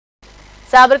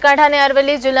સાબરકાંઠા અને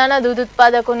અરવલ્લી જિલ્લાના દૂધ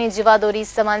ઉત્પાદકોની જીવાદોરી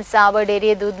સમાન સાબર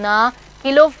ડેરીએ દૂધના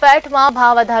કિલો ફેટમાં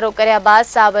ભાવ વધારો કર્યા બાદ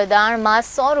સાબરદાણમાં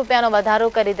 100 રૂપિયાનો વધારો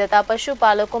કરી દેતા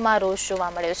પશુપાલકોમાં રોષ જોવા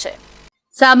મળ્યો છે।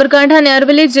 સાબરકાંઠા અને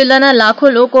અરવલ્લી જિલ્લાના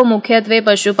લાખો લોકો મુખ્યત્વે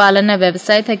પશુપાલનના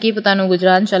વ્યવસાય થકી પોતાનું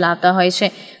ગુજરાન ચલાવતા હોય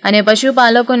છે અને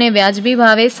પશુપાલકોને વ્યાજબી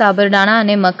ભાવે સાબરદાણા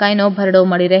અને મકાઈનો ભરડો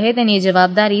મળી રહે તેની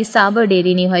જવાબદારી સાબર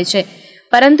ડેરીની હોય છે।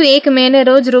 પરંતુ 1 મેને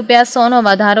રોજ ₹100નો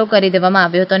વધારો કરી દેવામાં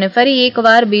આવ્યો હતો અને ફરી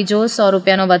એકવાર બીજો 100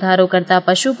 રૂપિયાનો વધારો કરતા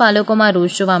પશુપાલકોમાં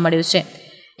રોષ જોવા મળ્યો છે।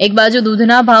 એક બાજુ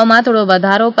દૂધના ભાવમાં થોડો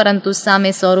વધારો પરંતુ સામે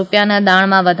 100 રૂપિયાના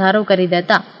દાણમાં વધારો કરી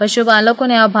દેતા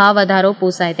પશુપાલકોને આ ભાવ વધારો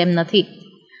પોસાય તેમ નથી।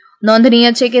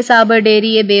 નોંધનીય છે કે સાબર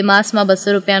ડેરીએ 2 માસમાં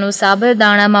 200 રૂપિયાનો સાબર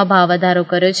દાણામાં ભાવ વધારો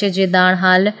કર્યો છે, જે દાણ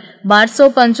હાલ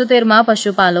 1275માં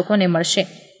પશુપાલકોને મળશે।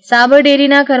 સાબર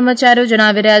ડેરીના કર્મચારીઓ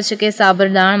જણાવી રહ્યા છે કે સાબર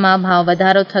દાણમાં ભાવ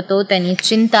વધારો થતો તેની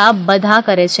ચિંતા બધા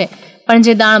કરે છે, પણ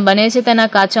જે દાણ બને છે તેના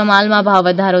કાચા માલમાં ભાવ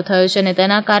વધારો થયો છે અને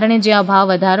તેના કારણે જે આ ભાવ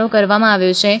વધારો કરવામાં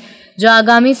આવ્યો છે, જો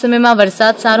આગામી સમયમાં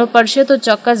વરસાદ સારો પડશે તો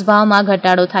ચોક્કસ ભાવમાં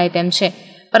ઘટાડો થાય તેમ છે।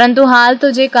 પરંતુ હાલ તો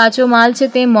જે કાચો માલ છે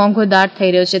તે મોંઘો દાટ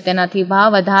થઈ રહ્યો છે, તેનાથી ભાવ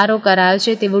વધારો કરાયો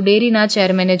છે તેવું ડેરીના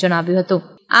ચેરમેને જણાવ્યું હતું।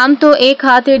 આમ તો એક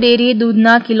હાથે ડેરીએ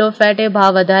દૂધના કિલો ફેટે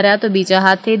ભાવ વધાર્યા તો બીજા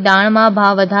હાથે દાણમાં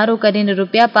ભાવ વધારો કરીને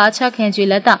રૂપિયા પાછા ખેંચી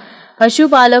લેતા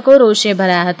પશુપાલકો રોષે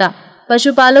ભરાયા હતા।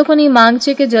 પશુપાલકોની માંગ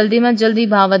છે કે જલ્દીમાં જલ્દી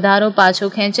ભાવ વધારો પાછો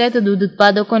ખેંચાય તો દૂધ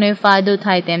ઉત્પાદકોને ફાયદો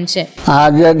થાય તેમ છે।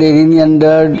 આજે ડેરીની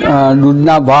અંદર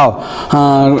દૂધના ભાવ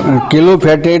કિલો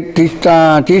ફેટે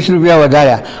 30 રૂપિયા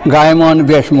વધાર્યા ગાયમાં અને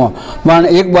ભેંસમાં, પણ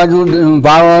એક બાજુ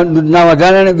ભાવ દૂધના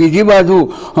વધાર્યા અને બીજી બાજુ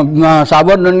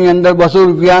સાબરડોની અંદર 200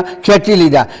 રૂપિયા ખેંચી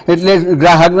લીધા, એટલે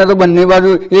ગ્રાહકને તો બંને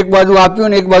બાજુ એક બાજુ આપ્યું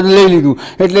ને એક બાજુ લઈ લીધું,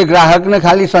 એટલે ગ્રાહકને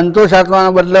ખાલી સંતોષ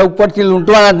આપવાના બદલે ઉપરથી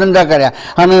લૂંટવાના ધંધા કર્યા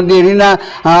અને ડેરીના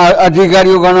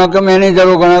અધિકારીઓ ગણો કે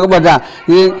મેનેજરો ગણો કે બધા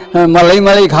એ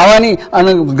મલાઈ ખાવાની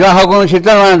અને ગ્રાહકોને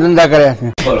છેતરવાના ધંધા કર્યા છે।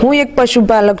 હું એક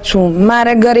પશુપાલક છું,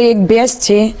 મારા ઘરે એક ભેંસ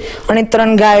છે અને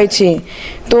 3 ગાયો છે,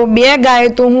 તો 2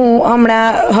 ગાયો તો હું હમણાં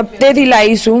હપ્તેથી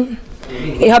લાવીશું,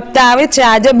 એ હપ્તા આવે છે,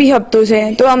 આજે બી હપ્તો છે,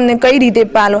 તો અમને કઈ રીતે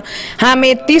પાલો? હા,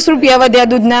 મેં 30 રૂપિયા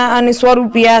વધ્યા દૂધના અને 100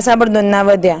 રૂપિયા સાબરદૂધના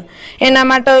વધ્યા, એના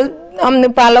માટે અમને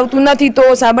પાલવતું નથી, તો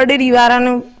સાબર ડેરી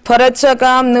વાળાને ફરજ છે કે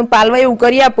અમને પાલવા એવું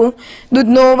કરી આપું,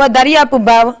 દૂધનો વધારી આપું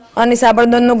ભાવ અને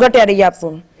સાબરદૂધનો ઘટાડી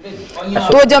આપું,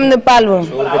 તો જ અમને પાલવો।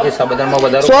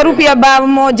 100 રૂપિયા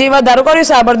ભાવમાં જે વધારો કર્યો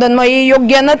સાબરદૂધમાં એ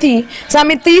યોગ્ય નથી,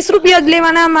 સામે 30 રૂપિયા જ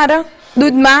લેવાના અમારા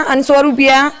દૂધમાં અને 100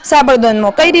 રૂપિયા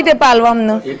સાબરદૂધમાં, કઈ રીતે પાલવા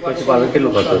અમને?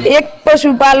 એક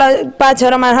પશુપાલક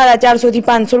પાછળ અમારે 450 થી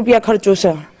 500 રૂપિયા ખર્ચો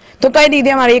છે, તો કઈ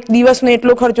રીતે અમારે એક દિવસનો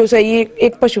એટલો ખર્ચો છે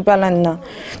એક પશુપાલનનો,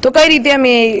 તો કઈ રીતે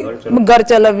અમે ઘર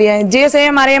ચલાવીએ? જે છે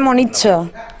અમારે એમોની જ છે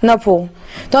નફો,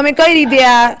 તો અમે કઈ રીતે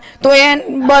તો એ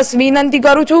બસ વિનંતી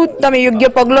કરું છું તમે યોગ્ય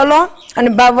પગલો લો અને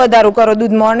ભાવ વધારો કરો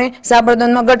દૂધમાં અને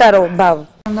સાબરદૂધમાં ઘટાડો ભાવ।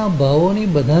 ભાવોની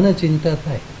બધાને ચિંતા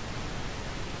થાય,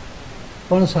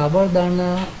 પણ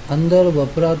સાબરદાણા અંદર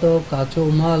વપરાતો કાચો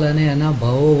માલ અને એના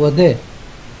ભાવો વધે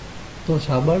તો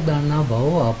સાબરદાણાના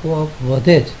ભાવો આપોઆપ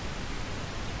વધે જ,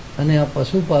 અને આ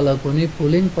પશુપાલકોની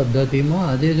પુલિંગ પદ્ધતિમાં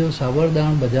આજે જો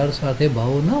સાબરદાણ બજાર સાથે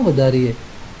ભાવો ન વધારીએ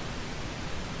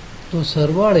તો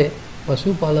સરવાળે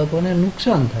પશુપાલકોને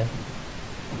નુકસાન થાય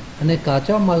અને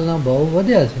કાચા માલના ભાવ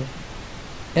વધ્યા છે,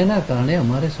 એના કારણે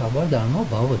અમારે સાબરદાણનો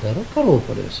ભાવ વધારો કરવો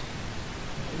પડ્યો છે।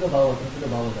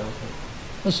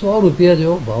 100 રૂપિયા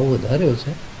જેવો ભાવ વધાર્યો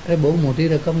છે, એ બહુ મોટી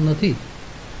રકમ નથી,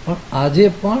 પણ આજે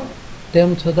પણ તેમ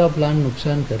છતાં પ્લાન્ટ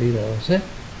નુકસાન કરી રહ્યો છે।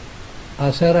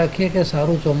 આશા રાખીએ કે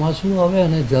સારું ચોમાસું આવે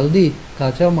અને જલ્દી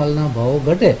કાચા માલના ભાવો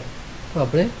ઘટે તો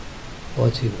આપણે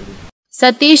પહોંચી વળીએ।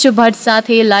 સતીશ ભટ્ટ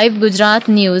સાથે લાઈવ ગુજરાત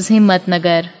ન્યૂઝ,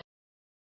 હિંમતનગર।